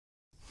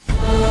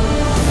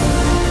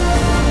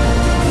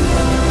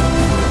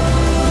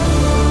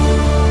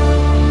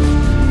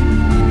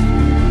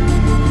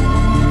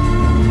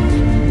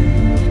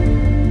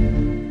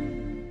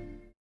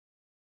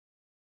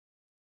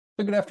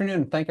So good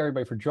afternoon. Thank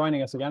everybody for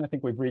joining us again. I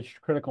think we've reached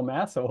critical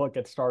mass, so we'll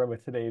get started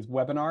with today's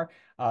webinar.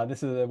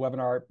 This is a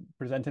webinar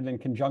presented in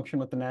conjunction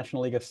with the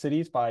National League of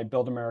Cities by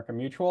Build America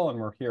Mutual, and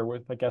we're here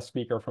with a guest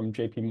speaker from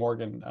JP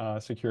Morgan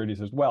Securities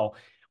as well.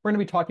 We're going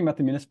to be talking about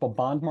the municipal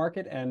bond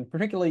market and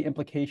particularly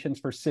implications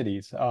for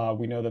cities.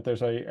 We know that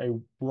there's a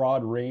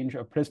broad range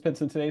of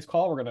participants in today's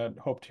call. We're going to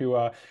hope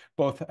to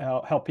both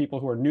help people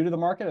who are new to the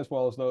market as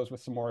well as those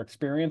with some more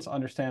experience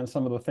understand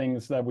some of the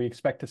things that we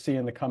expect to see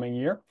in the coming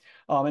year.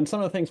 And some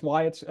of the things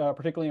why it's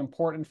particularly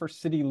important for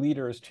city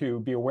leaders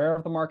to be aware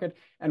of the market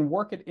and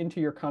work it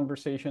into your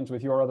conversations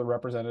with your other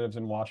representatives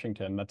in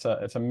Washington.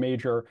 It's a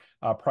major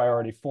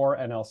priority for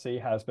NLC,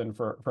 has been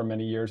for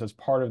many years as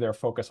part of their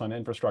focus on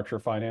infrastructure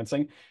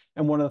financing.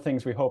 And one of the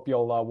things we hope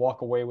you'll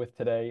walk away with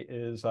today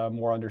is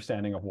more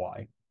understanding of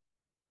why.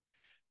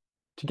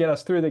 To get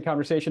us through the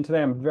conversation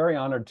today, I'm very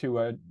honored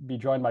to be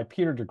joined by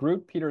Peter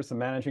DeGroot. Peter is the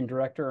Managing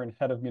Director and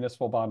Head of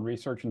Municipal Bond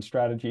Research and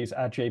Strategies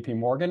at JP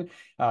Morgan.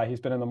 He's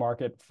been in the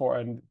market for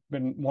and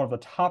been one of the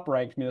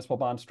top-ranked municipal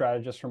bond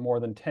strategists for more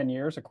than 10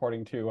 years,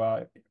 according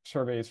to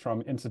surveys from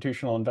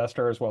Institutional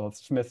Investor as well as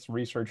Smith's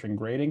Research and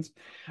Gradings.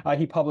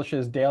 He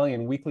publishes daily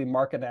and weekly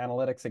market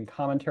analytics and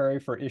commentary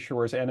for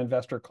issuers and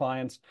investor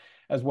clients,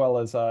 as well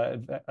as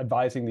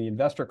advising the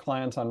investor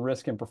clients on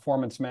risk and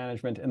performance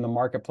management in the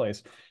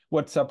marketplace.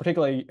 What's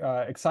particularly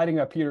exciting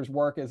about Peter's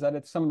work is that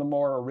it's some of the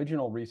more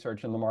original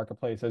research in the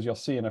marketplace, as you'll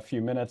see in a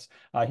few minutes.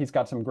 He's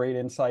got some great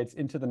insights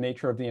into the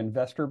nature of the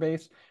investor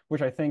base,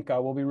 which I think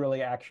will be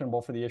really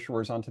actionable for the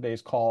issuers on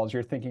today's call as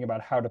you're thinking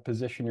about how to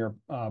position your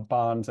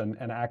bonds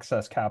and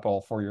access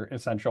capital for your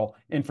essential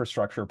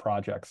infrastructure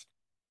projects.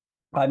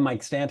 I'm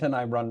Mike Stanton.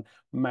 I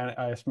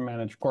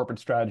manage corporate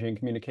strategy and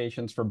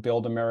communications for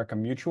Build America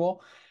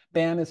Mutual.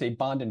 BAM is a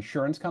bond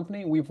insurance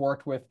company. We've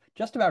worked with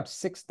just about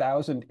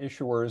 6,000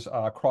 issuers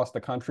across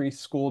the country,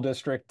 school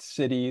districts,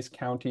 cities,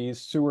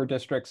 counties, sewer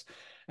districts,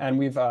 and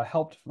we've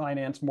helped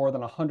finance more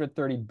than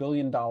 $130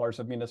 billion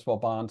of municipal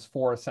bonds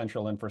for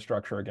essential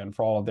infrastructure, again,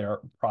 for all of their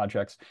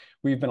projects.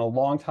 We've been a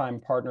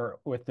longtime partner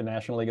with the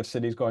National League of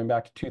Cities going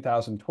back to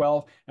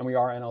 2012, and we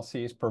are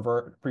NLC's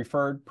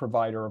preferred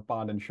provider of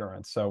bond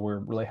insurance. So we're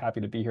really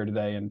happy to be here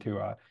today and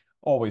to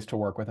always to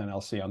work with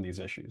NLC on these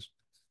issues.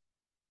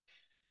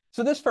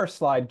 So this first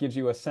slide gives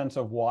you a sense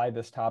of why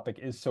this topic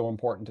is so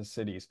important to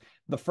cities.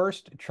 The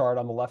first chart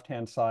on the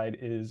left-hand side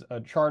is a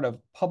chart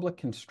of public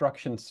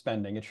construction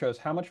spending. It shows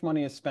how much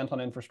money is spent on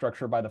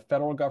infrastructure by the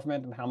federal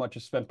government and how much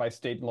is spent by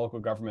state and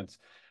local governments.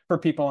 For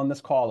people on this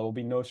call, it will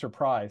be no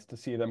surprise to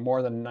see that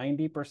more than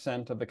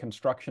 90% of the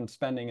construction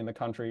spending in the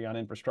country on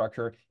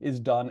infrastructure is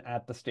done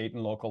at the state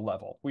and local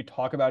level. We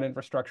talk about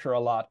infrastructure a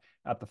lot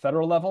at the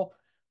federal level.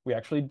 We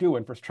actually do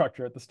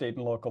infrastructure at the state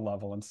and local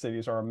level, and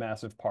cities are a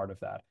massive part of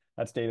that.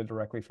 That's data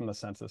directly from the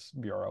Census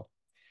Bureau.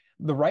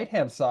 The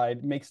right-hand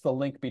side makes the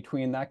link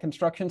between that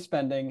construction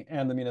spending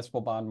and the municipal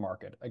bond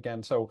market.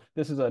 Again, so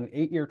this is an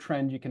 8-year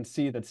trend. You can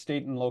see that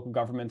state and local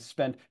governments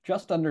spent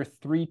just under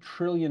 $3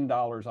 trillion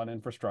on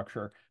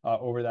infrastructure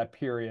over that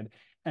period.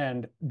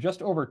 And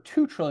just over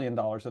 $2 trillion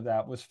of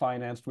that was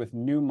financed with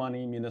new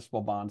money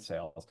municipal bond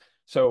sales.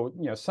 So,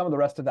 some of the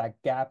rest of that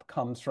gap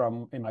comes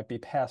from, it might be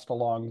passed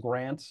along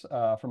grants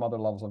from other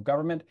levels of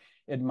government.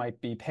 It might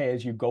be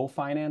pay-as-you-go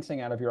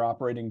financing out of your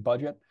operating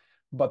budget.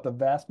 But the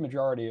vast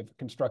majority of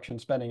construction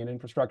spending and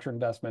infrastructure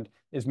investment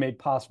is made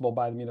possible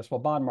by the municipal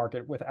bond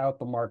market. Without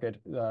the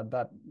market,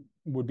 that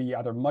would be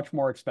either much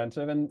more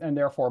expensive and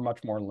therefore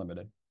much more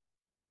limited.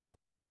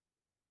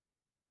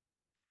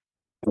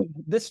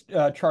 This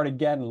chart,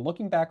 again,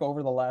 looking back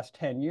over the last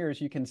 10 years,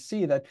 you can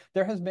see that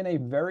there has been a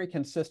very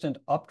consistent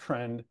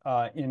uptrend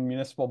in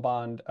municipal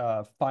bond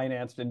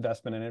financed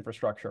investment in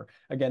infrastructure.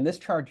 Again, this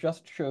chart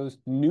just shows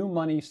new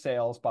money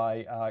sales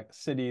by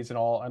cities and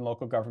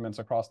local governments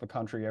across the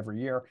country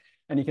every year.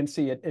 And you can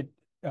see it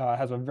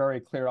has a very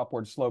clear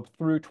upward slope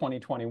through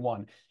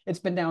 2021. It's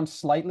been down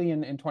slightly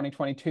in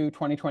 2022.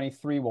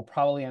 2023 will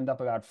probably end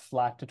up about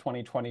flat to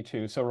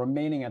 2022, so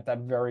remaining at that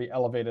very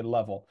elevated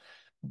level.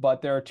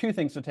 But there are two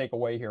things to take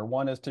away here.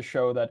 One is to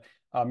show that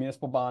the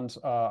municipal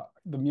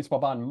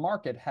bond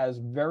market has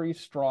very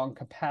strong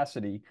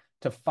capacity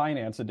to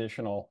finance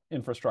additional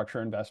infrastructure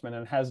investment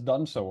and has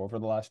done so over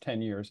the last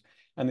 10 years.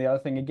 And the other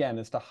thing, again,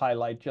 is to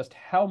highlight just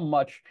how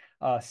much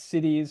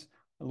cities,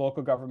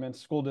 local governments,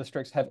 school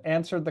districts have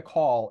answered the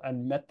call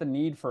and met the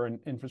need for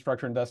an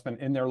infrastructure investment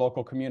in their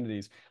local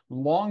communities.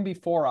 Long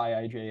before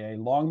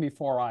IIJA, long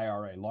before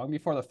IRA, long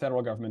before the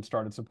federal government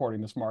started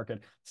supporting this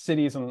market,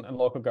 cities and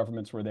local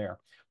governments were there.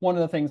 One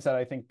of the things that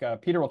I think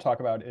Peter will talk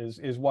about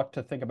is what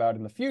to think about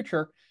in the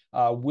future.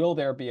 Will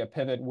there be a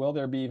pivot? Will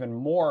there be even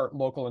more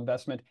local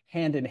investment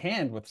hand in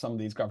hand with some of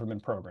these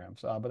government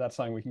programs? But that's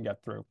something we can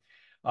get through.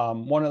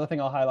 One other thing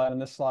I'll highlight on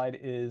this slide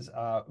is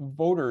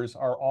voters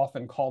are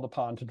often called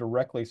upon to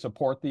directly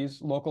support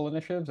these local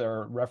initiatives.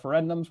 There are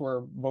referendums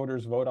where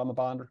voters vote on the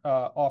bond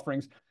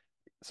offerings.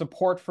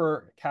 support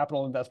for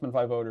capital investment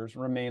by voters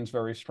remains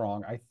very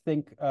strong. I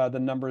think the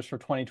numbers for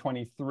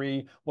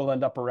 2023 will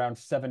end up around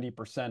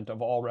 70%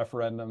 of all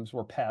referendums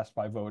were passed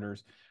by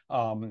voters.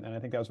 And I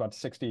think that was about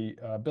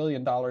 $60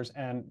 billion.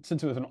 And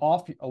since it was an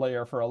off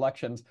layer for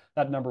elections,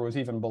 that number was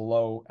even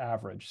below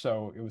average.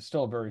 So it was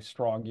still a very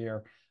strong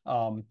year.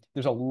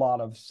 There's a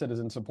lot of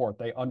citizen support.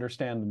 They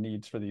understand the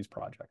needs for these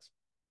projects.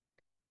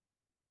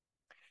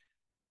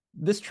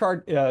 This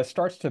chart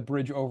starts to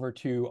bridge over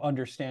to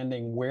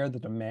understanding where the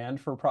demand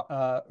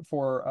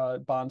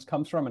for bonds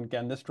comes from. And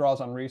again, this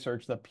draws on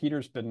research that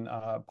Peter's been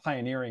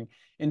pioneering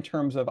in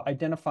terms of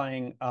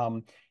identifying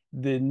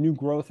the new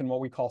growth in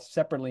what we call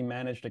separately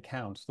managed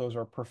accounts. Those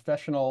are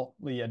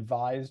professionally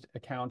advised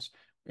accounts,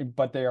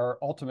 but they are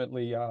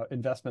ultimately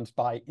investments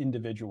by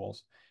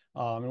individuals.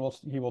 And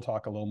he will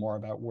talk a little more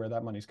about where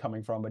that money's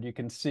coming from. But you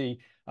can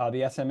see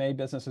the SMA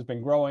business has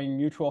been growing.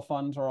 Mutual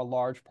funds are a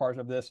large part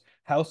of this.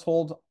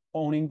 Households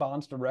owning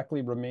bonds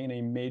directly remain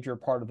a major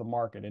part of the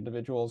market.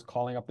 Individuals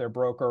calling up their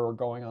broker or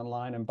going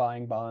online and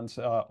buying bonds,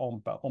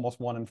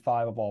 almost 1 in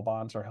 5 of all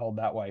bonds are held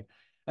that way.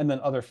 And then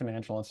other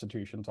financial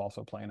institutions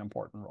also play an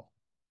important role.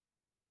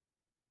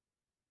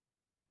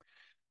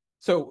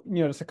 So,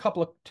 just a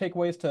couple of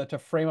takeaways to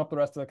frame up the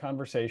rest of the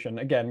conversation.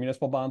 Again,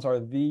 municipal bonds are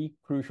the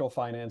crucial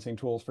financing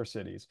tools for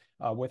cities.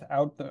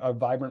 Without a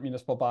vibrant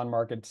municipal bond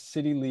market,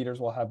 city leaders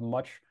will have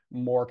much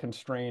more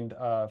constrained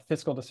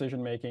fiscal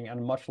decision-making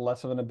and much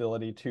less of an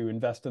ability to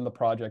invest in the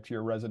projects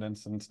your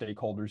residents and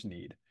stakeholders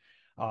need.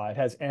 It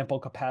has ample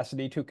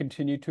capacity to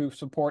continue to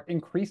support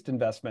increased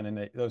investment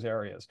in those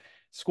areas.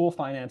 School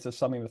finance is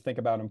something to think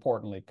about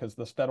importantly because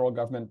the federal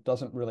government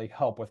doesn't really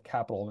help with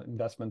capital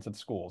investments in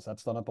schools.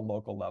 That's done at the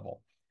local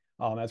level.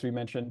 As we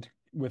mentioned,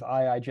 with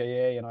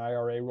IIJA and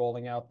IRA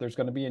rolling out, there's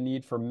going to be a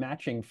need for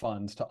matching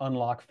funds to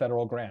unlock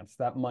federal grants.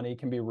 That money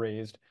can be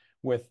raised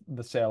with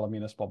the sale of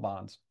municipal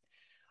bonds.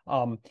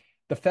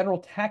 The federal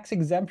tax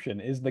exemption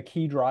is the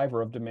key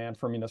driver of demand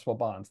for municipal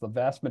bonds. The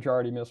vast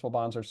majority of municipal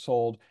bonds are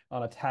sold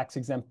on a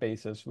tax-exempt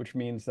basis, which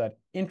means that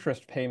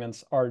interest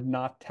payments are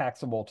not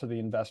taxable to the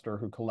investor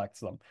who collects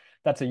them.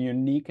 That's a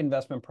unique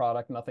investment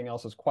product. Nothing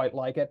else is quite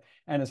like it,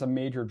 and is a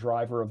major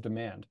driver of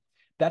demand.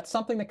 That's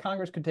something that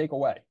Congress could take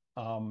away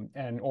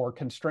or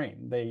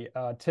constrain. They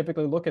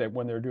typically look at it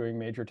when they're doing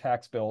major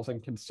tax bills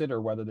and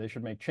consider whether they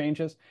should make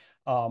changes.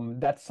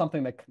 That's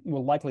something that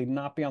will likely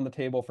not be on the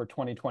table for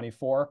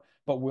 2024,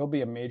 but will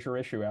be a major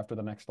issue after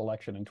the next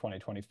election in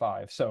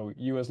 2025. So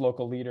you as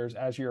local leaders,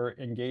 as you're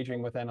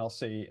engaging with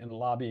NLC and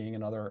lobbying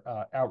and other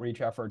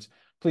outreach efforts,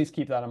 please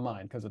keep that in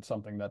mind because it's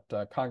something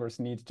that Congress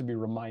needs to be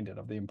reminded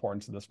of the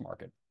importance of this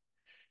market.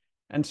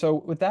 And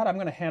so with that, I'm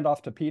going to hand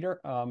off to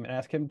Peter and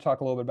ask him to talk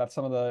a little bit about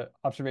some of the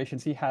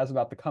observations he has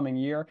about the coming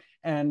year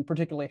and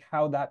particularly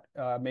how that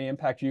may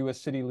impact you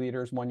as city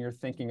leaders when you're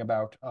thinking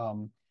about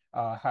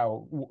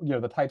how,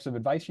 the types of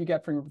advice you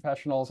get from your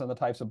professionals and the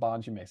types of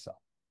bonds you may sell.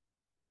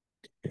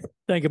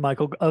 Thank you,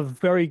 Michael. A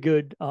very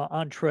good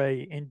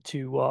entree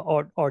into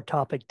our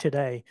topic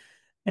today.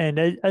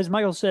 And as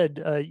Michael said,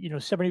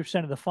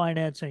 70% of the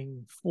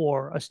financing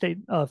for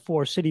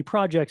for city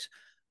projects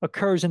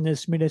occurs in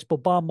this municipal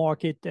bond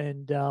market,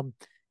 and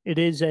it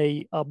is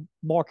a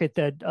market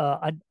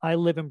that I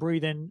live and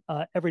breathe in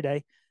every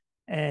day.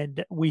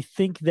 And we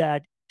think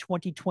that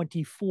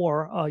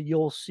 2024,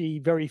 you'll see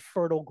very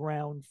fertile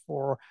ground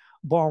for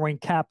borrowing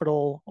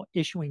capital,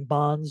 issuing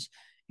bonds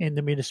in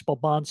the municipal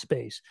bond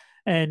space.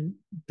 And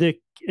the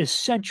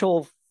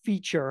essential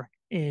feature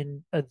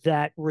in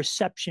that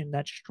reception,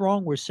 that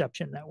strong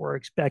reception that we're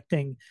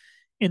expecting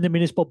in the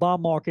municipal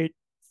bond market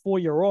for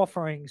your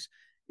offerings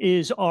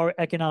is our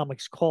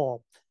economics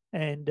call.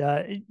 And,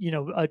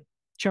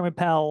 Chairman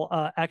Powell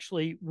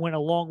actually went a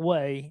long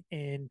way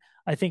in,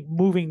 I think,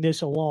 moving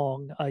this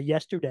along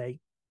yesterday.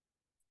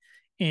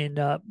 In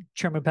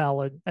Chairman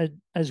Powell,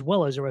 as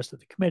well as the rest of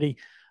the committee,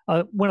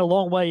 went a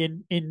long way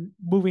in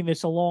moving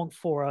this along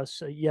for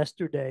us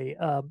yesterday.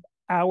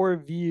 Our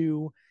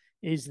view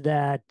is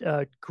that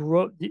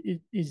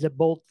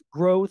both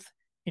growth,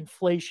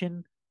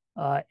 inflation,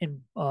 and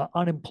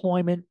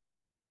unemployment.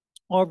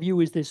 Our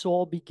view is this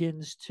all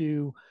begins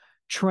to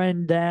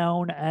trend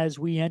down as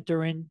we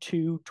enter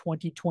into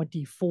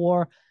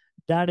 2024.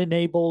 That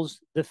enables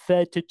the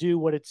Fed to do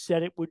what it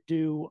said it would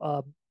do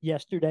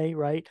yesterday,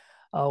 right?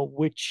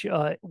 Which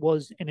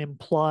was an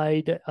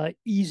implied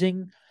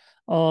easing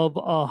of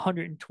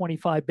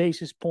 125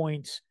 basis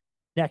points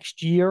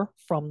next year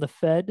from the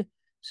Fed.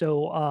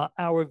 So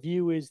our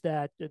view is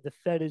that the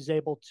Fed is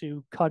able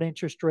to cut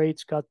interest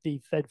rates, cut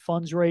the Fed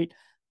funds rate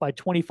by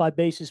 25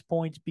 basis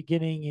points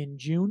beginning in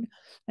June,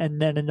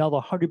 and then another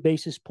 100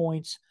 basis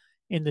points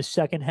in the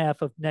second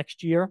half of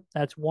next year.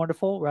 That's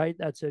wonderful, right?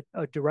 That's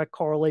a direct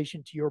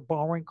correlation to your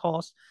borrowing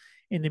costs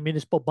in the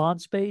municipal bond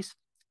space.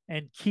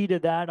 And key to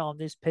that on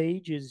this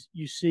page is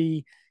you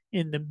see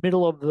in the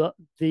middle of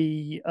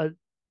the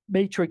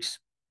matrix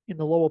in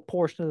the lower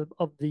portion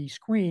of the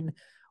screen,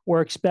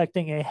 we're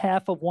expecting a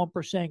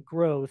 0.5%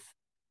 growth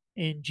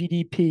in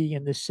GDP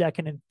in the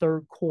second and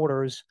third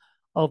quarters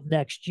of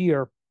next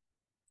year.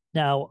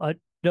 Now,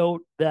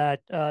 note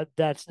that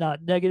that's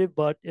not negative,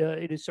 but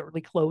it is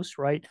certainly close,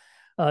 right,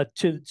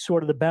 to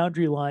sort of the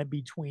boundary line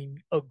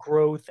between a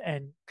growth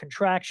and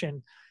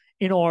contraction.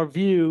 In our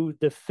view,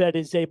 the Fed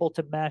is able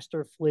to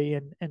masterfully,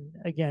 and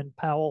again,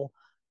 Powell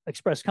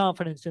expressed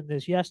confidence in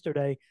this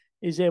yesterday,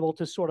 is able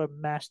to sort of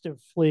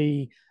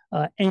masterfully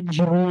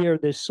engineer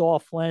this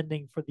soft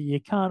landing for the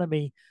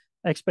economy.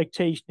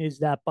 Expectation is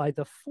that by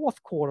the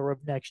fourth quarter of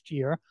next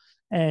year,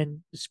 and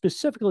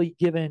specifically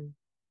given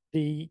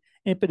the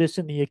impetus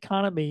in the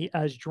economy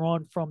as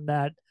drawn from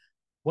that,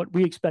 what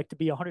we expect to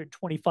be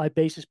 125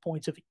 basis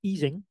points of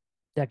easing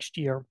next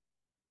year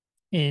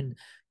in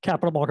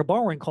capital market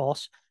borrowing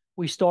costs,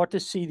 we start to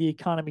see the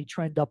economy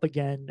trend up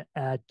again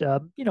at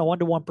under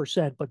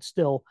 1%, but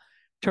still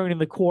turning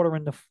the corner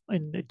in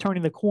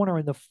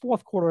the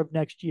fourth quarter of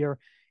next year,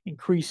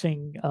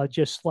 increasing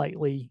just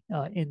slightly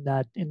in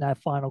that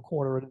final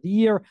quarter of the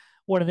year.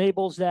 What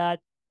enables that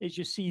is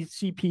you see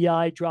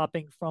CPI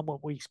dropping from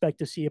what we expect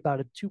to see about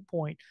a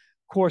 2-point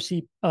core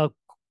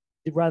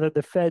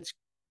the Fed's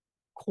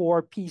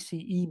core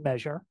PCE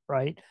measure,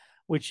 right,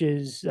 which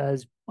is,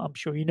 as I'm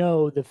sure you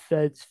know, the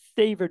Fed's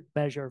favorite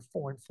measure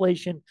for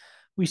inflation.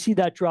 We see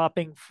that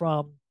dropping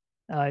from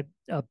a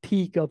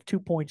peak of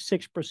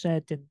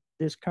 2.6% in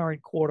this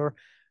current quarter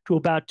to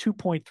about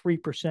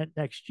 2.3%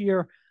 next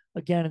year.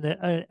 Again,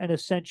 an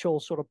essential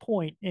sort of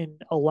point in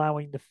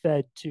allowing the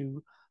Fed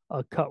to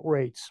cut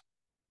rates.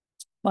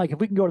 Mike, if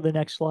we can go to the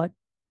next slide.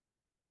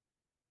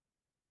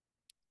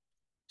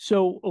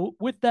 So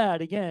with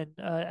that, again,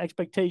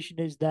 expectation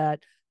is that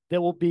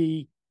there will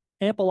be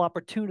ample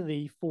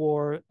opportunity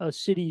for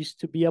cities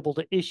to be able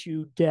to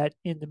issue debt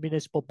in the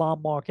municipal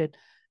bond market,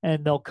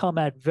 and they'll come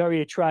at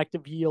very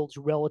attractive yields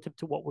relative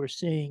to what we're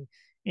seeing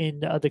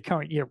in the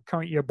current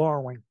year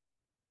borrowing.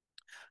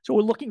 So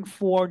we're looking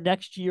for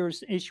next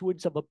year's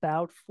issuance of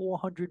about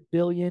 $400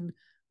 billion,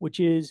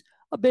 which is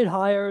a bit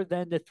higher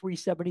than the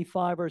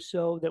 375 or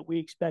so that we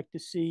expect to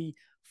see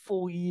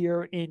full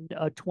year in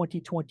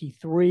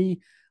 2023.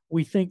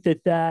 We think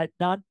that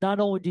not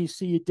only do you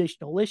see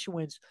additional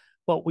issuance,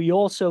 but we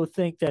also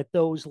think that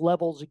those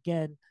levels,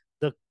 again,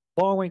 the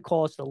borrowing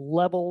costs, the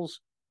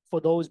levels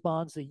for those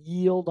bonds, the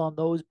yield on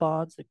those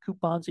bonds, the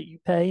coupons that you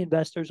pay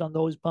investors on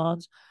those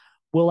bonds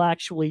will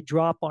actually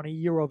drop on a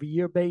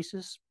year-over-year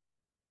basis.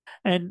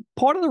 And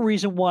part of the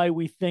reason why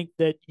we think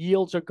that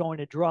yields are going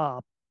to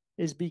drop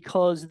is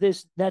because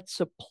this net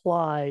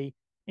supply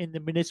in the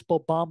municipal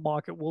bond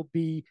market will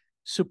be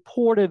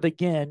supportive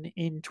again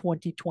in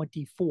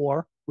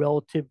 2024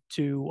 relative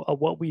to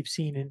what we've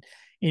seen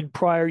in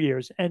prior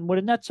years. And what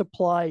a net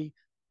supply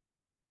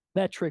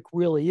metric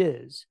really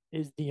is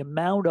the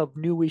amount of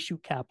new issue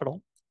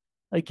capital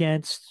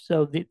against,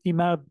 so the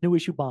amount of new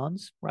issue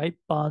bonds, right?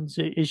 Bonds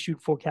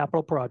issued for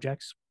capital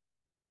projects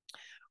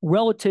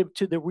relative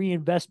to the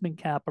reinvestment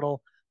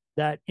capital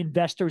that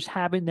investors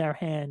have in their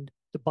hand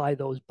to buy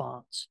those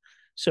bonds.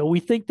 So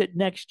we think that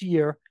next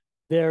year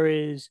there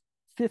is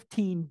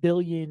 15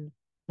 billion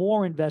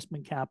more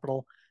investment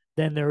capital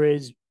than there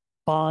is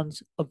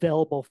bonds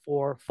available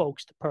for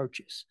folks to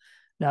purchase.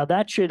 Now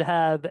that should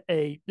have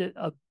a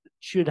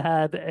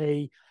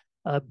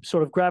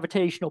sort of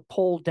gravitational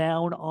pull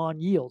down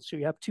on yields. So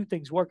you have two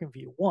things working for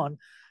you. One,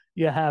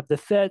 you have the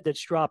Fed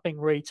that's dropping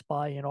rates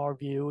by, in our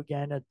view,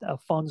 again at a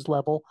funds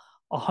level,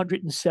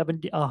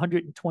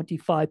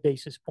 125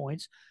 basis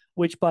points,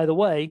 which, by the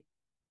way,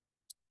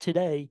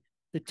 today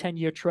the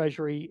 10-year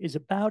Treasury is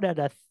about at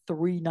a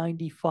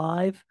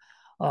 395.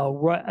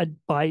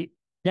 By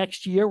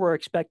next year, we're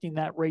expecting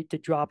that rate to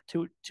drop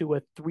to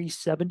a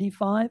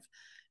 375.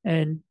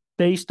 And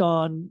based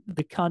on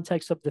the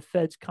context of the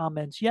Fed's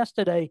comments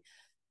yesterday,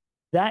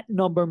 that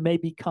number may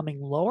be coming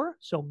lower,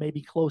 so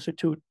maybe closer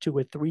to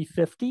a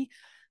 350.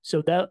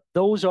 So that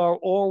those are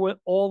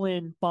all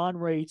in bond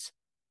rates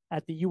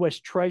at the U.S.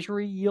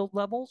 Treasury yield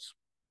levels.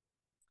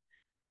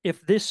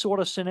 If this sort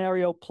of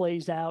scenario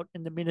plays out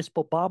in the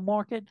municipal bond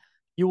market,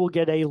 you will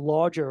get a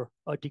larger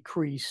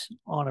decrease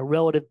on a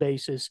relative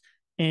basis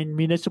in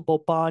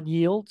municipal bond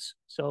yields,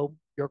 so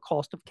your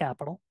cost of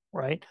capital,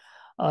 right,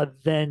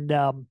 than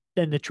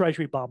the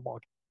Treasury bond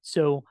market.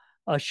 So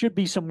should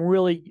be some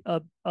really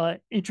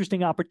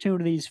interesting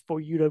opportunities for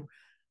you to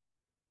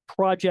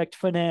project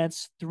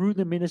finance through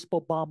the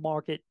municipal bond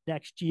market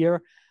next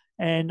year.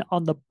 And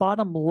on the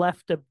bottom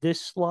left of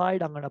this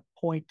slide, I'm going to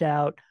point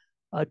out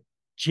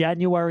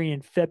January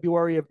and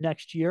February of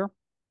next year.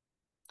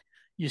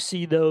 You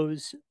see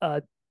those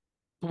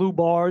blue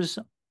bars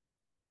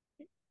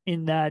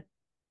in that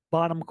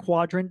bottom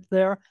quadrant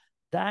there.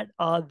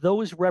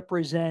 Those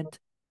represent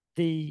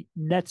the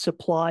net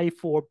supply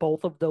for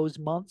both of those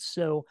months.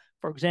 So,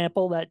 for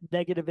example, that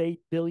negative $8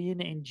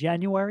 billion in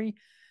January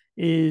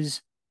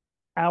is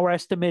our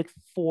estimate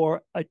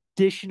for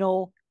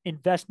additional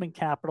investment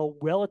capital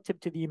relative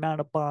to the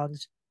amount of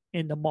bonds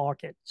in the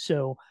market.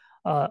 So,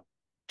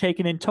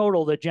 taken in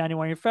total, the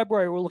January and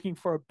February, we're looking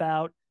for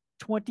about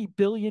 20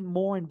 billion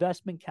more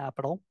investment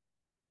capital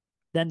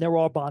than there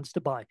are bonds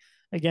to buy.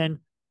 Again,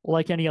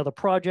 like any other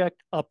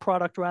product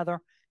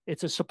rather,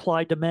 it's a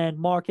supply-demand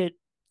market.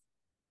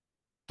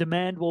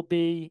 demand will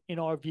be, in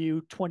our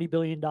view, $20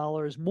 billion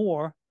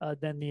more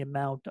than the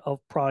amount of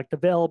product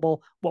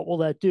available. What will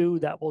that do?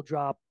 That will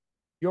drop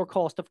your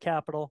cost of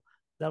capital.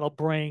 That'll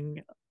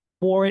bring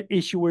more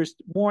issuers,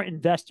 more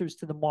investors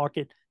to the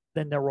market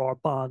than there are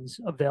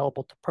bonds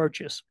available to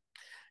purchase.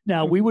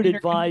 Now, we would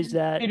advise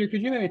that. Peter,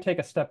 could you maybe take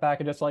a step back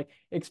and just like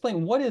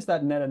explain what is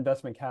that net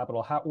investment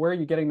capital? Where are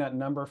you getting that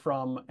number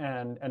from,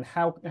 and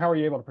how are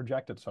you able to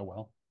project it so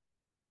well?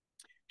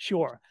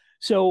 Sure.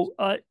 So,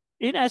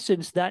 in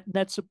essence, that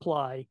net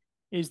supply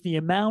is the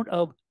amount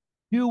of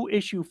new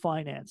issue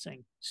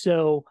financing.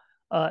 So,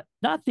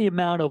 not the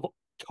amount of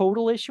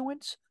total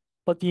issuance,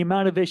 but the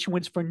amount of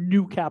issuance for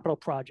new capital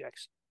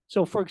projects.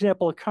 So, for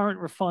example, a current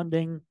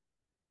refunding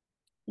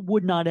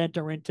would not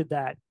enter into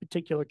that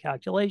particular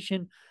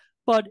calculation.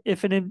 But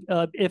if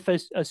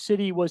a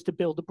city was to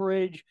build a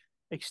bridge,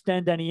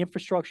 extend any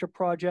infrastructure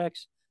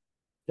projects,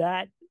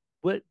 that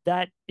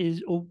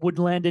would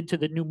land into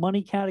the new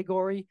money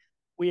category.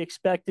 We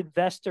expect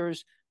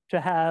investors to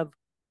have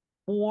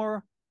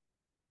more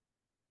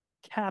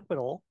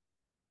capital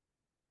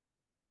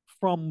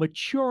from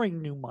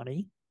maturing new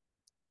money,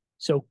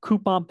 so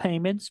coupon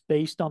payments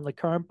based on the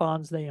current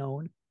bonds they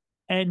own,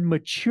 and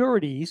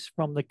maturities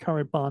from the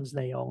current bonds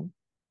they own,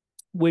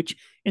 which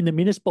in the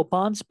municipal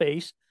bond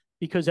space,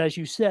 because as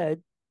you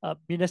said,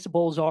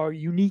 municipals are a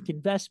unique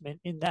investment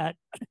in that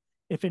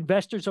if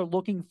investors are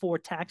looking for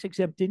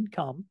tax-exempt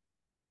income,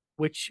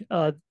 which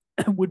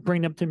would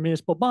bring them to the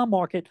municipal bond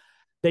market,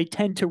 they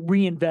tend to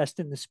reinvest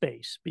in the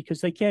space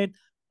because they can't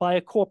buy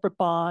a corporate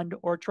bond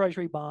or a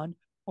treasury bond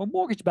or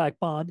mortgage-backed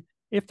bond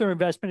if their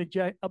investment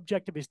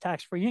objective is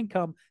tax-free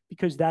income,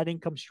 because that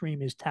income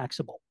stream is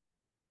taxable.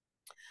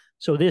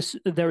 So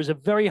there's a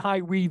very high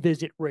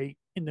revisit rate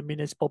in the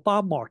municipal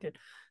bond market.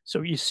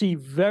 So you see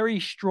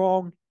very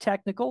strong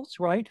technicals,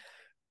 right?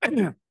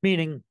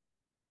 Meaning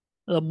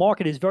the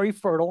market is very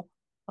fertile,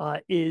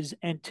 is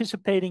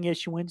anticipating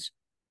issuance.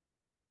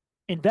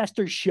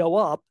 Investors show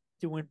up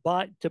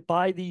to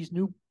buy these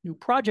new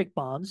project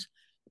bonds,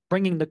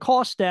 bringing the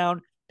cost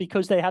down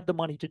because they have the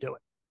money to do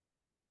it.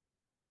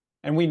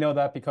 And we know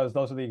that because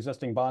those are the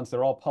existing bonds.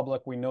 They're all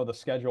public. We know the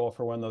schedule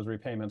for when those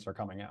repayments are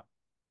coming out.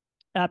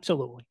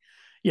 Absolutely.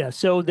 Yeah.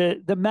 So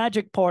the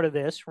magic part of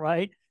this,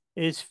 right,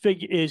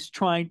 is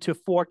trying to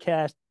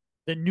forecast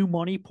the new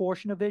money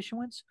portion of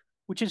issuance,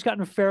 which has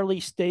gotten fairly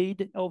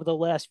staid over the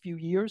last few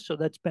years. So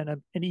that's been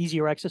an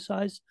easier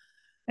exercise.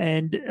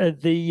 And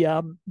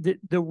the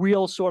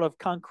real sort of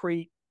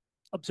concrete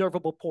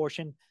observable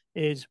portion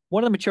is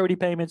what are the maturity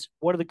payments,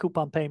 what are the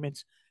coupon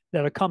payments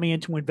that are coming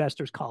into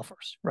investors'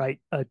 coffers, right,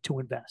 to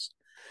invest.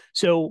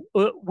 So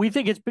we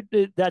think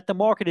that the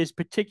market is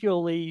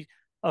particularly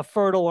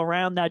fertile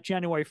around that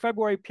January,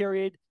 February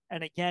period,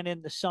 and again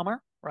in the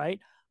summer, right?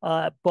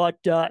 But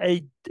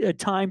a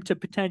time to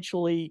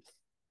potentially,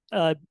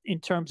 in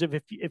terms of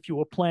if you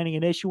were planning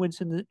an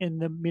issuance in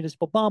the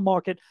municipal bond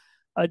market,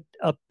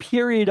 a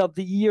period of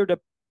the year to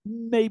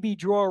maybe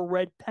draw a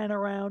red pen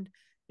around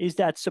is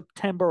that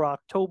September,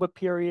 October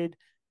period.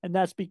 And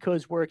that's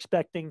because we're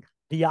expecting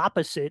the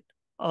opposite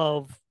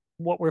of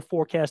what we're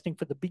forecasting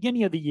for the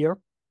beginning of the year.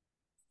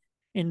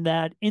 In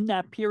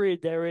that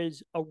period, there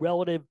is a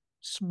relative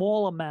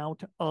small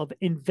amount of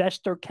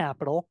investor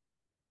capital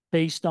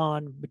based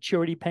on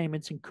maturity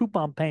payments and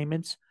coupon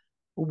payments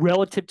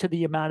relative to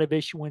the amount of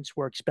issuance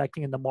we're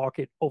expecting in the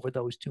market over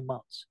those 2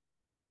 months.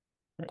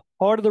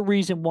 Part of the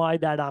reason why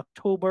that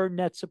October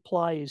net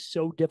supply is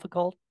so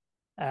difficult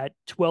at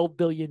 12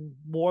 billion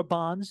more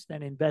bonds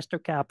than investor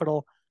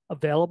capital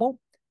available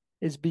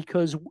is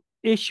because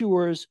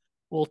issuers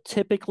will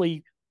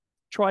typically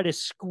try to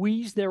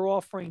squeeze their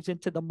offerings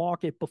into the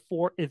market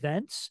before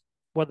events,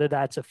 whether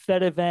that's a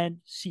Fed event,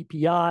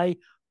 CPI,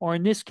 or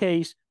in this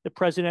case, the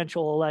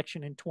presidential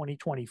election in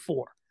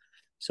 2024.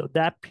 So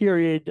that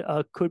period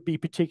could be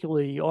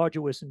particularly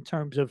arduous in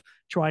terms of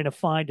trying to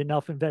find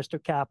enough investor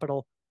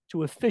capital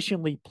to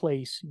efficiently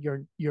place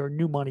your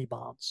new money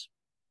bonds.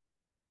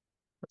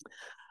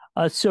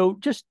 So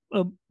just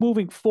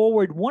moving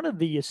forward,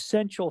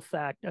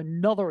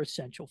 another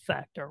essential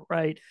factor,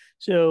 right?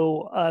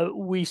 So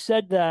we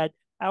said that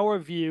our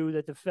view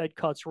that the Fed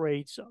cuts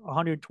rates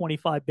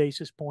 125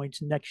 basis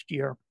points next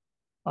year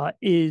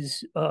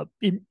is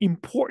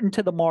important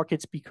to the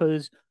markets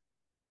because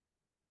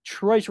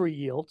Treasury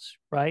yields,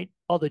 right,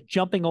 are the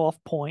jumping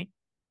off point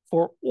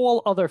for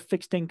all other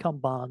fixed income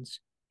bonds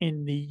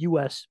in the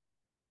U.S.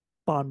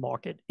 bond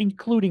market,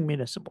 including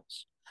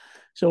municipals.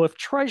 So if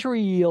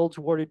Treasury yields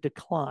were to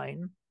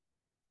decline,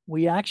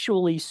 we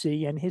actually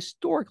see and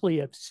historically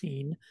have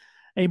seen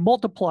a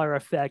multiplier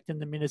effect in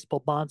the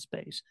municipal bond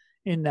space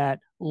in that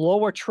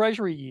lower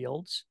Treasury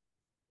yields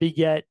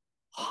beget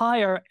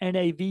higher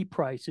NAV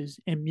prices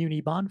in muni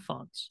bond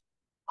funds.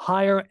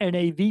 Higher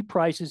NAV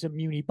prices in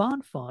muni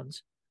bond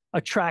funds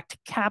attract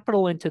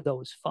capital into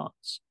those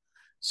funds.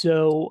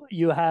 So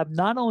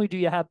not only do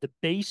you have the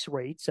base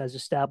rates as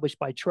established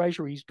by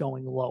treasuries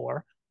going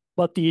lower,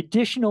 but the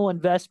additional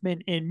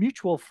investment in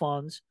mutual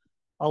funds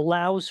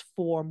allows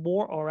for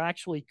more, or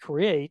actually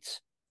creates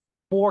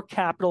more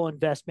capital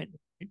investment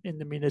in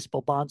the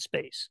municipal bond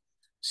space.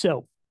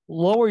 So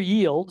lower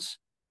yields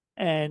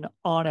and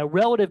on a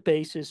relative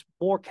basis,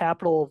 more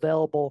capital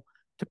available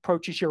to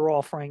purchase your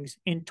offerings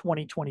in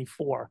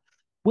 2024,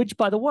 which,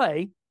 by the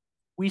way,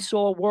 we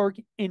saw work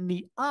in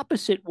the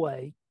opposite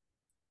way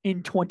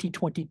in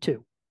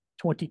 2022.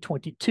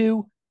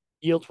 2022,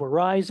 yields were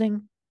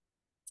rising.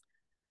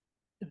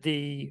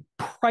 The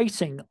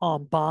pricing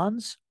on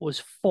bonds was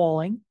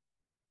falling.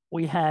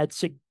 We had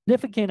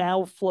significant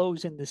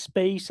outflows in the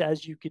space,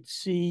 as you could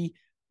see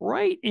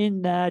right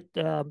in that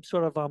I'm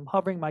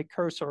hovering my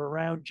cursor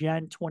around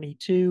Jan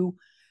 22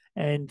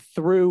 and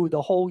through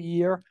the whole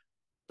year.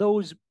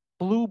 Those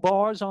blue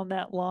bars on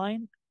that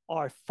line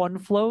are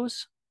fund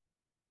flows.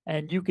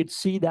 And you could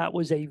see that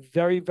was a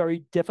very,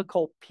 very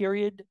difficult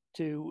period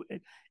to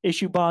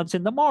issue bonds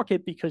in the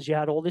market because you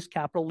had all this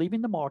capital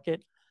leaving the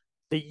market.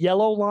 The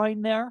yellow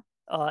line there,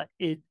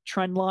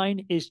 trend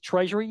line, is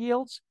treasury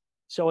yields.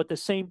 So at the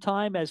same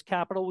time as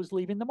capital was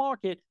leaving the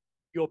market,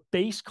 your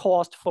base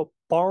cost for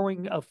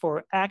borrowing,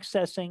 for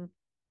accessing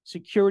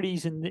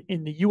securities in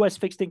the U.S.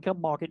 fixed income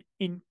market,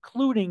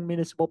 including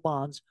municipal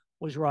bonds,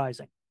 was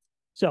rising.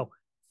 So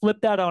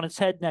flip that on its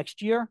head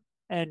next year,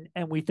 and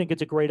we think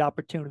it's a great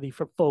opportunity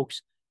for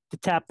folks to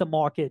tap the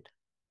market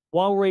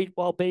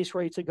while base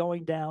rates are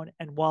going down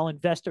and while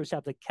investors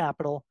have the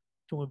capital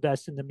to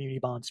invest in the muni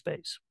bond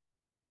space.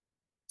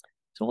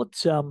 So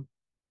let's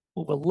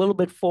move a little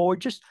bit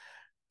forward, just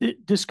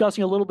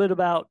discussing a little bit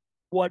about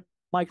what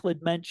Michael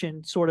had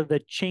mentioned, sort of the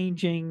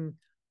changing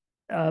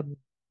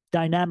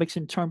dynamics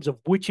in terms of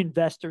which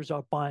investors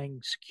are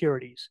buying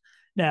securities.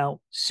 Now,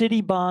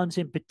 city bonds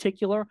in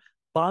particular,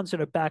 bonds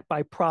that are backed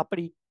by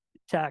property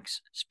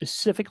tax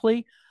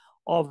specifically,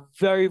 are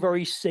very,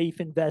 very safe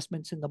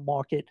investments in the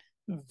market,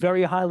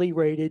 very highly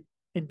rated.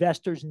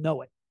 Investors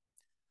know it.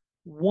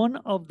 One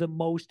of the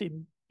most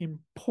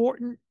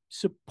important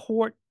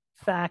support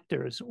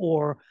factors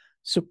or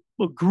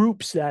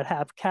groups that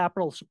have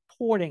capital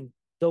supporting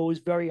those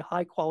very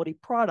high quality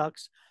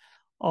products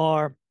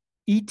are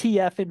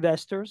ETF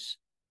investors.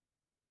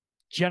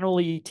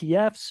 Generally,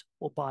 ETFs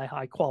will buy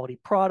high quality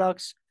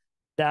products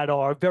that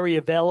are very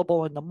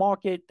available in the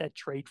market, that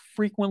trade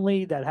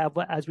frequently, that have,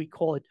 as we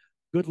call it,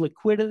 good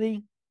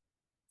liquidity.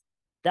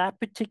 That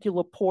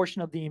particular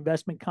portion of the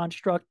investment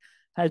construct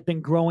has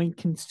been growing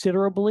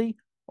considerably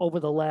over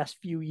the last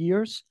few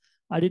years.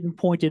 I didn't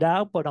point it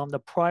out, but on the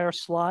prior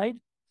slide,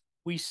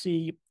 we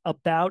see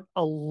about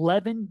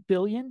 11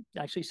 billion,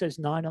 actually says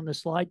 9 on the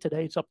slide,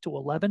 today it's up to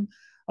 11,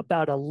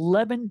 about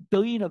 11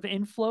 billion of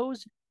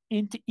inflows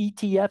into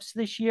ETFs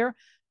this year,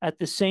 at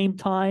the same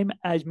time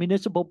as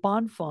municipal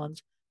bond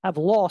funds have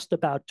lost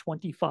about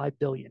 25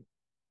 billion.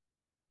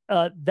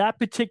 That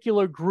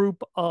particular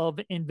group of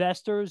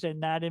investors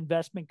and that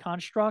investment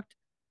construct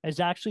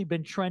has actually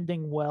been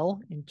trending well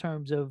in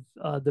terms of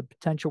the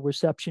potential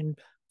reception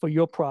for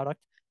your product.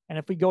 And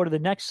if we go to the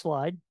next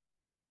slide,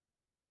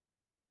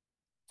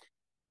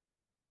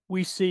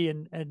 we see,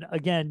 and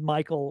again,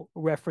 Michael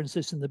referenced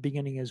this in the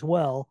beginning as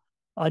well,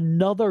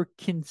 another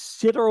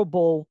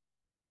considerable,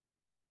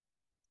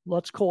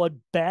 let's call it,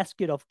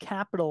 basket of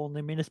capital in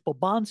the municipal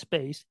bond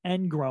space,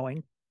 and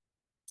growing,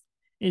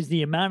 is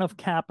the amount of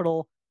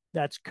capital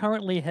that's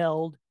currently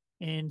held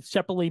in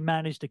separately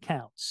managed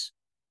accounts.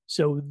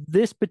 So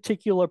this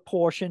particular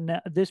portion,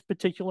 this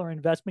particular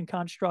investment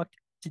construct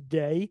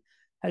today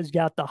has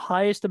got the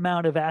highest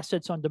amount of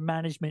assets under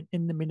management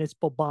in the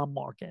municipal bond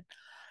market.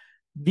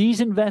 These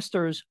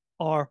investors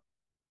are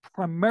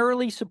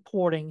primarily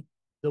supporting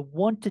the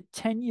 1 to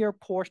 10 year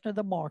portion of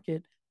the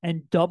market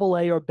and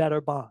AA or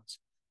better bonds.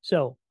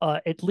 So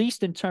at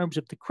least in terms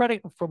of the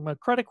credit, from a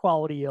credit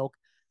quality ilk,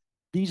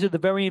 these are the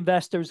very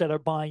investors that are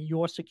buying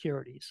your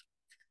securities.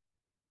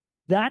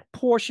 That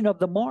portion of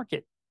the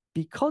market,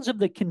 because of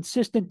the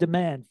consistent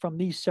demand from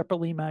these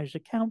separately managed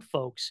account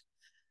folks,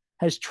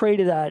 has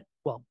traded at,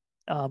 well,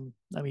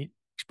 let me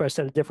express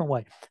that a different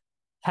way,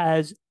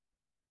 has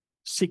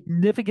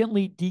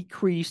significantly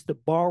decreased the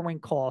borrowing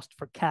cost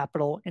for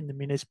capital in the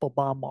municipal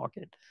bond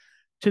market.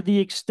 To the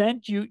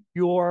extent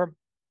your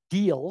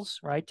deals,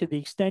 right, to the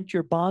extent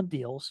your bond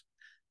deals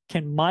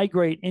can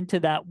migrate into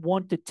that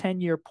 1 to 10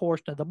 year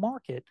portion of the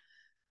market,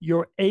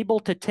 you're able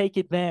to take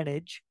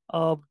advantage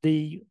of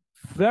the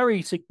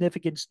very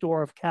significant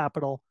store of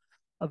capital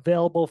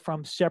available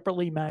from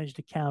separately managed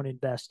account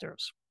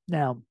investors.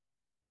 Now,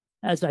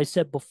 as I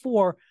said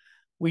before,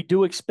 we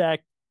do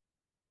expect,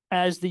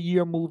 as the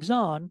year moves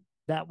on,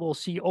 that we'll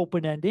see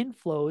open-end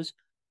inflows.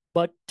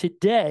 But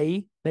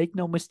today, make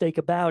no mistake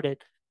about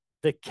it,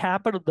 the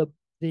capital,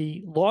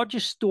 the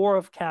largest store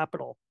of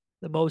capital,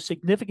 the most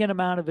significant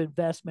amount of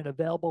investment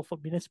available for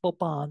municipal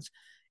bonds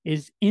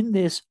is in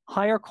this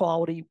higher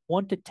quality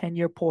 1 to 10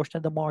 year portion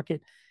of the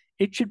market.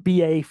 It should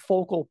be a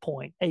focal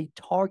point, a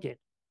target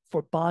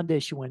for bond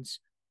issuance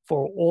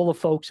for all the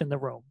folks in the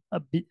room.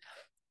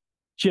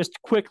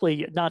 Just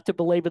quickly, not to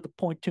belabor the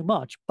point too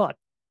much, but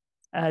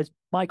as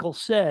Michael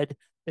said,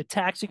 the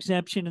tax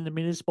exemption in the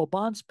municipal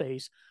bond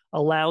space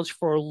allows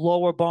for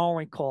lower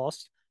borrowing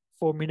costs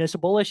for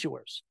municipal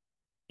issuers.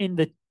 in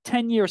the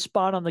 10-year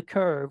spot on the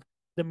curve,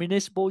 the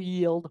municipal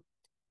yield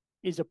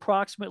is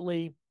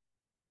approximately,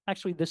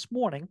 actually this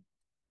morning,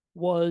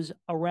 was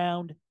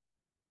around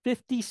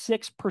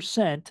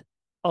 56%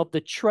 of the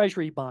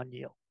Treasury bond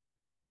yield.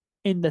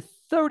 In the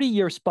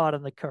 30-year spot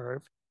on the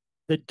curve,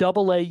 the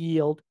AA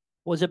yield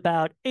was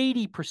about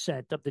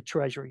 80% of the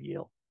Treasury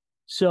yield.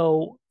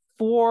 So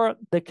for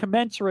the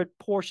commensurate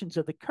portions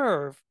of the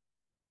curve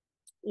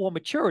or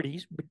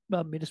maturities,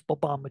 municipal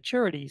bond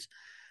maturities,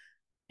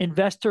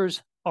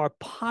 investors are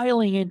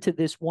piling into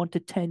this 1 to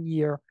 10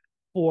 year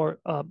or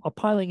are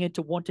piling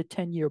into 1 to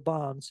 10 year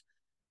bonds,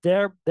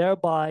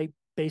 thereby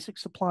basic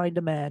supply and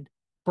demand,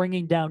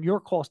 bringing down your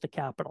cost of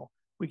capital.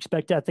 We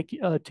expect that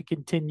to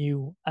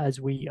continue as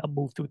we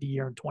move through the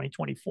year in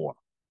 2024.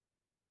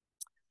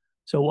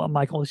 So,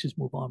 Michael, let's just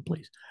move on,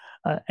 please.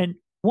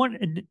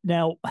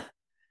 Now,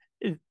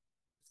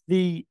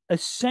 the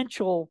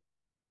essential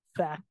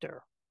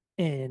factor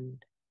in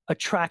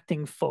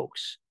attracting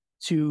folks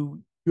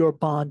to your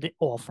bond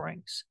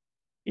offerings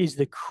is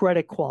the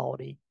credit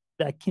quality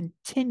that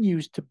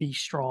continues to be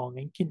strong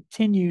and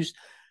continues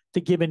to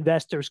give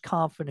investors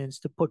confidence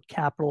to put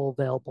capital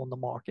available in the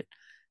market.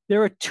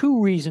 There are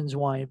two reasons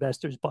why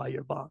investors buy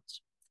your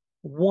bonds.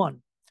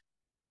 One,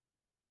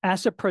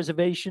 asset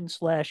preservation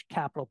 /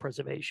 capital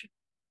preservation.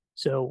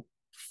 So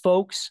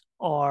folks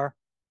are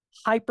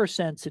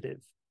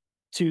hypersensitive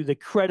to the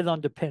credit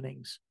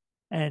underpinnings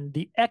and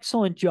the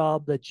excellent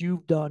job that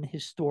you've done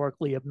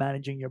historically of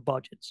managing your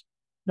budgets.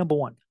 Number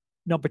one.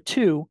 Number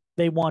two,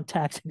 they want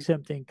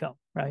tax-exempt income,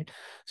 right?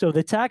 So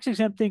the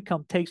tax-exempt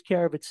income takes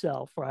care of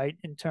itself, right,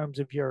 in terms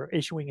of your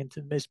issuing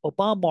into the municipal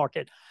bond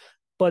market.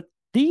 But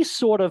these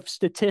sort of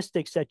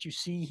statistics that you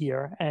see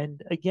here,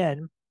 and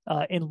again,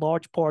 in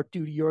large part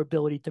due to your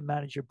ability to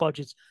manage your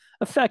budgets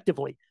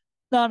effectively,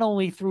 not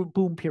only through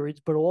boom periods,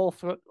 but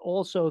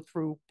also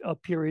through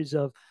periods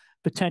of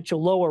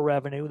potential lower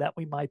revenue that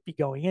we might be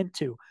going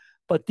into.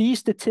 But these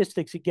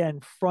statistics, again,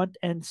 front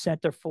and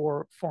center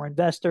for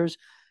investors.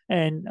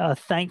 And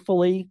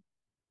thankfully,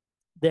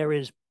 there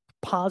is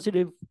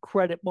positive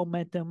credit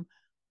momentum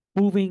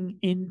moving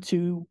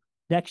into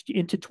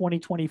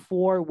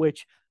 2024,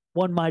 which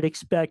one might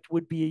expect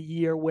would be a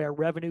year where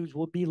revenues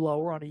will be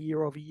lower on a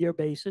year-over-year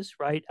basis,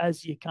 right,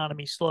 as the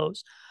economy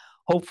slows.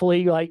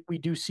 Hopefully, like we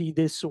do see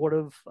this sort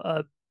of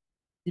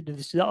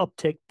this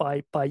uptick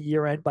by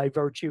year end by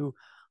virtue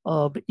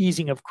of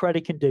easing of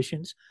credit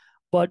conditions.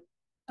 But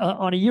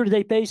on a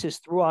year-to-date basis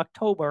through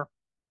October,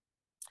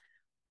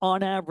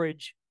 on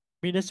average,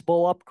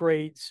 municipal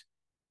upgrades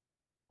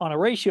on a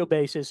ratio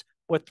basis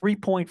were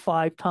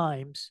 3.5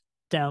 times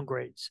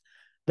downgrades.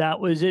 That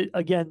was it.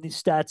 Again,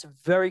 these stats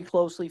very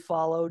closely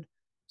followed.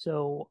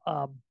 So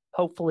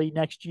hopefully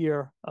next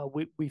year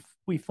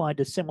we find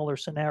a similar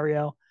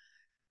scenario.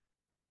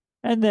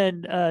 And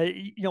then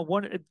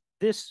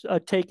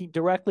taking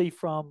directly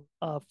from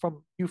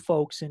you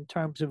folks in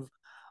terms of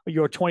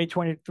your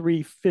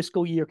 2023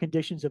 fiscal year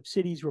conditions of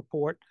cities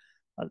report.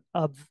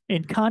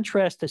 In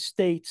contrast to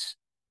states,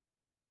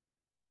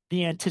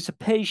 the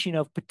anticipation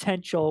of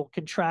potential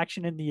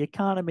contraction in the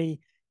economy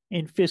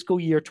in fiscal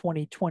year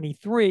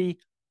 2023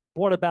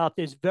 brought about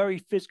this very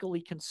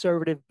fiscally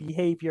conservative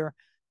behavior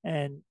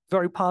and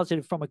very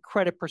positive from a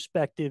credit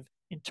perspective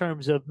in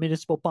terms of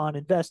municipal bond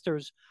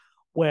investors,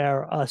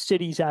 where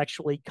cities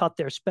actually cut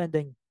their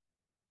spending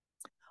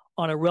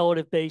on a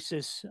relative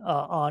basis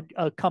on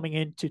coming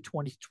into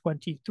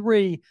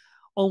 2023,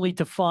 only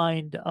to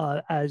find,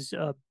 as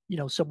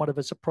somewhat of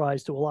a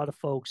surprise to a lot of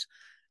folks,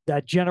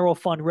 that general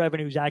fund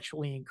revenues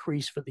actually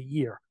increase for the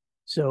year.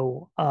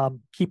 So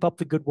keep up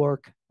the good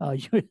work.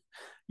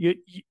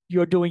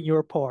 You're doing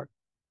your part.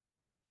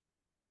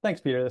 Thanks,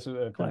 Peter. This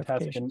is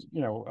fantastic. And,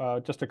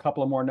 just a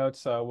couple of more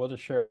notes. We'll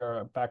just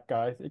share back,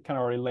 guys. It kind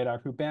of already laid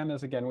out who BAM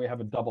is. Again, we have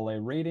a AA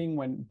rating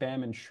when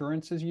BAM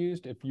insurance is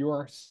used. If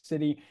your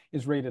city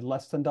is rated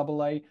less than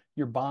AA,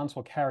 your bonds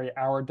will carry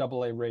our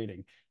AA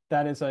rating.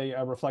 That is a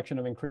reflection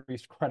of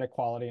increased credit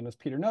quality. And as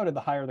Peter noted,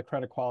 the higher the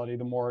credit quality,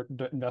 the more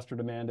investor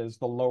demand is,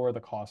 the lower the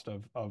cost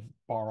of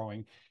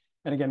borrowing.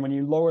 And again, when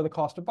you lower the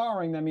cost of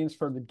borrowing, that means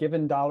for the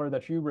given dollar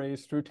that you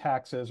raise through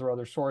taxes or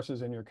other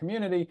sources in your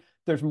community,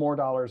 there's more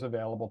dollars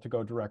available to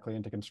go directly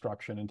into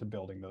construction, into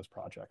building those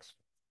projects.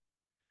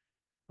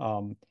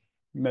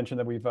 You mentioned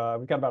that we've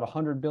got about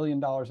 $100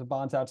 billion of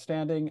bonds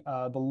outstanding.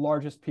 The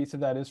largest piece of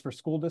that is for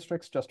school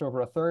districts, just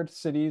over a third.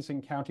 Cities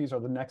and counties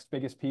are the next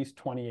biggest piece,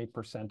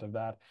 28% of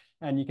that.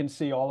 And you can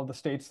see all of the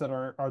states that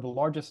are the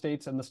largest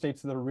states, and the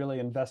states that are really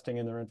investing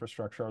in their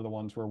infrastructure are the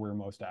ones where we're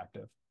most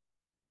active.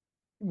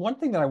 One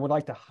thing that I would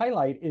like to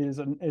highlight is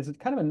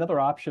kind of another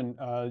option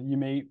you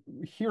may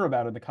hear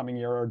about in the coming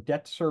year are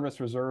debt service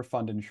reserve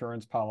fund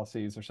insurance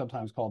policies, or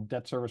sometimes called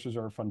debt service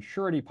reserve fund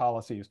surety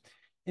policies.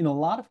 In a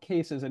lot of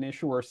cases, an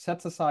issuer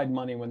sets aside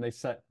money when they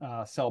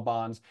sell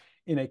bonds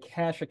in a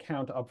cash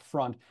account up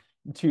front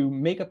to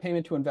make a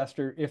payment to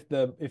investor if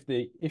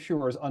the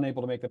issuer is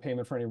unable to make the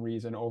payment for any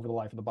reason over the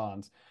life of the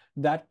bonds.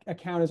 That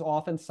account is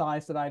often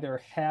sized at either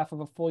half of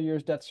a full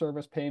year's debt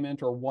service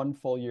payment or one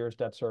full year's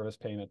debt service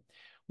payment.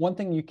 One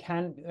thing you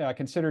can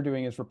consider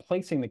doing is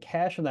replacing the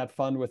cash in that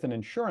fund with an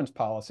insurance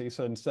policy.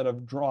 So instead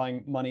of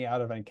drawing money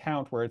out of an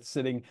account where it's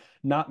sitting,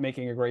 not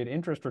making a great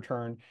interest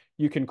return,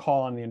 you can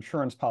call on the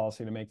insurance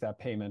policy to make that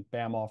payment.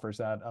 BAM offers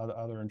that,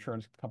 other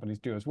insurance companies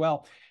do as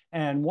well.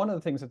 And one of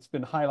the things that's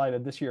been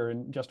highlighted this year,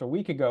 and just a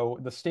week ago,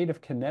 the state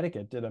of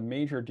Connecticut did a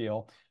major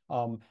deal.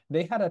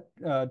 They had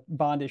a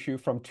bond issue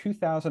from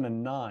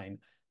 2009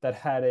 that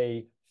had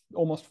a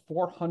almost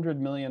 $400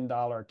 million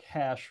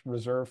cash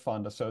reserve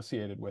fund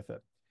associated with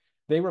it.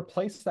 They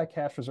replaced that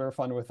cash reserve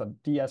fund with a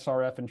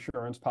DSRF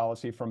insurance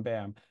policy from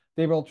BAM.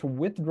 They were able to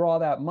withdraw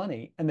that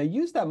money, and they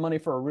used that money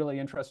for a really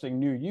interesting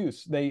new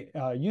use. They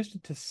used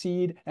it to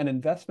seed an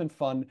investment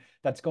fund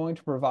that's going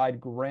to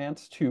provide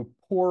grants to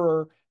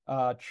poorer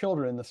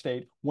children in the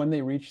state when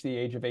they reach the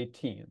age of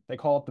 18. They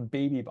call it the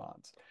baby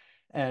bonds.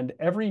 And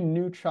every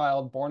new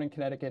child born in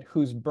Connecticut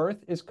whose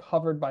birth is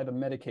covered by the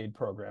Medicaid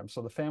program,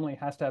 so the family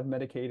has to have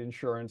Medicaid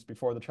insurance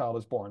before the child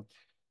is born.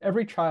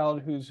 Every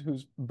child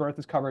whose birth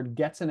is covered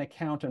gets an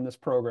account in this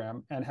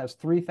program and has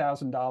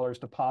 $3,000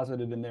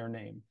 deposited in their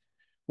name.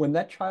 When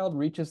that child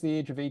reaches the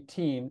age of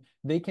 18,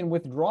 they can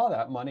withdraw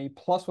that money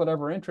plus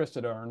whatever interest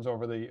it earns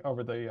over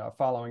the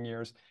following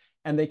years,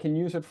 and they can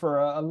use it for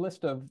a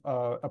list of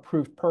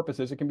approved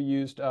purposes. It can be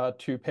used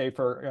to pay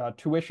for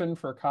tuition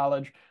for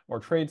college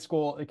or trade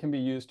school. It can be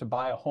used to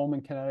buy a home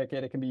in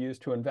Connecticut. It can be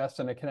used to invest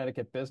in a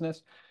Connecticut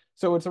business.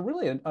 So it's a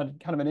really a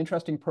kind of an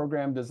interesting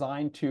program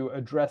designed to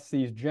address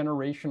these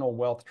generational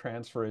wealth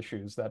transfer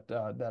issues that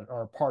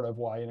are part of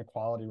why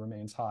inequality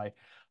remains high.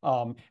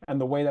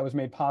 And the way that was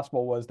made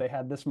possible was they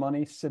had this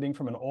money sitting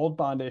from an old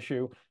bond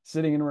issue,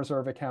 sitting in a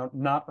reserve account,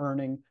 not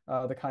earning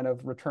the kind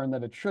of return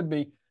that it should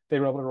be. They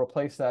were able to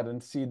replace that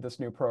and seed this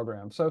new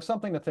program. So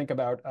something to think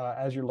about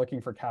as you're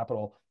looking for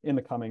capital in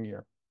the coming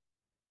year.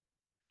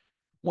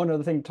 One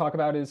other thing to talk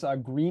about is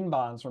green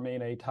bonds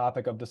remain a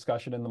topic of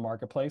discussion in the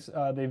marketplace.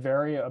 They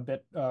vary a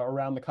bit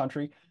around the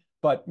country,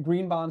 but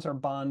green bonds are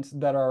bonds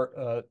that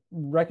are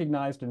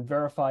recognized and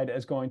verified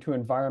as going to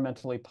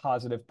environmentally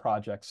positive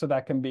projects. So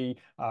that can be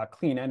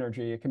clean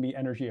energy, it can be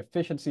energy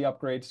efficiency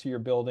upgrades to your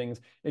buildings,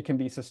 it can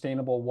be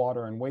sustainable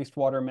water and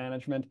wastewater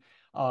management.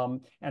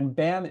 And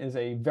BAM is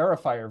a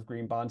verifier of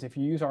green bonds. If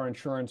you use our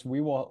insurance,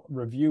 we will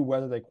review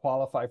whether they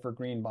qualify for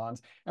green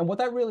bonds. And what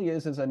that really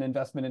is an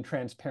investment in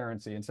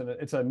transparency.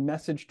 It's a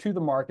message to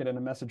the market and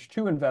a message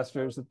to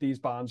investors that these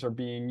bonds are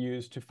being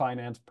used to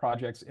finance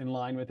projects in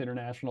line with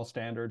international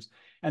standards.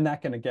 And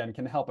that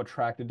can help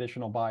attract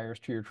additional buyers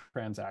to your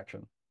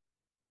transaction.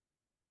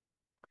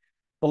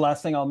 The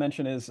last thing I'll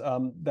mention is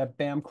that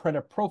BAM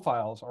credit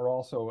profiles are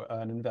also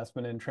an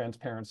investment in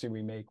transparency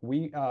we make.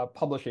 We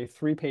publish a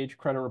 3-page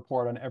credit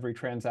report on every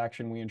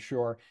transaction we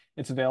insure.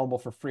 It's available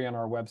for free on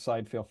our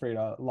website. Feel free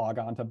to log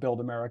on to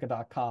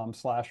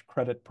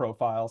buildamerica.com/credit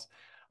profiles.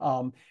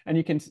 And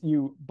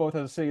you both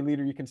as a city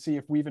leader, you can see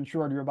if we've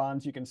insured your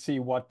bonds, you can see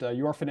what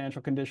your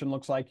financial condition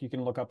looks like. You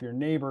can look up your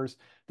neighbors,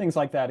 things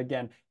like that.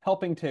 Again,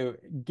 helping to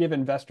give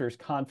investors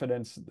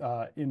confidence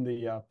in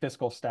the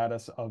fiscal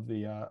status of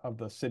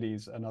the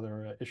cities and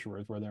other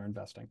issuers where they're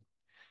investing.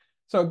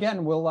 So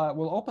again, we'll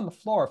open the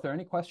floor. If there are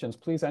any questions,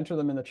 please enter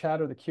them in the chat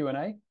or the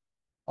Q&A.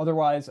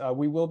 Otherwise,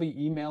 we will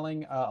be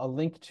emailing a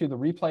link to the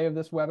replay of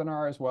this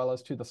webinar as well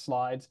as to the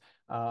slides.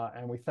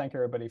 And we thank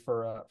everybody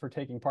for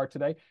taking part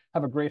today.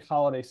 Have a great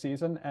holiday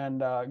season and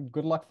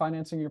good luck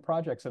financing your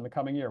projects in the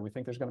coming year. We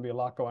think there's going to be a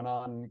lot going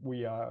on.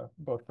 We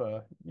both,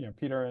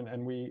 Peter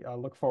and we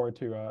look forward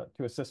to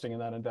assisting in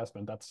that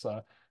investment. That's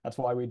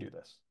why we do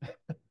this.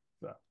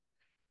 So,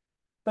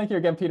 thank you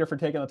again, Peter, for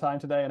taking the time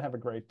today, and have a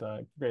great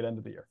end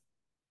of the year.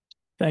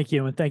 Thank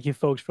you, and thank you,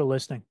 folks, for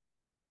listening.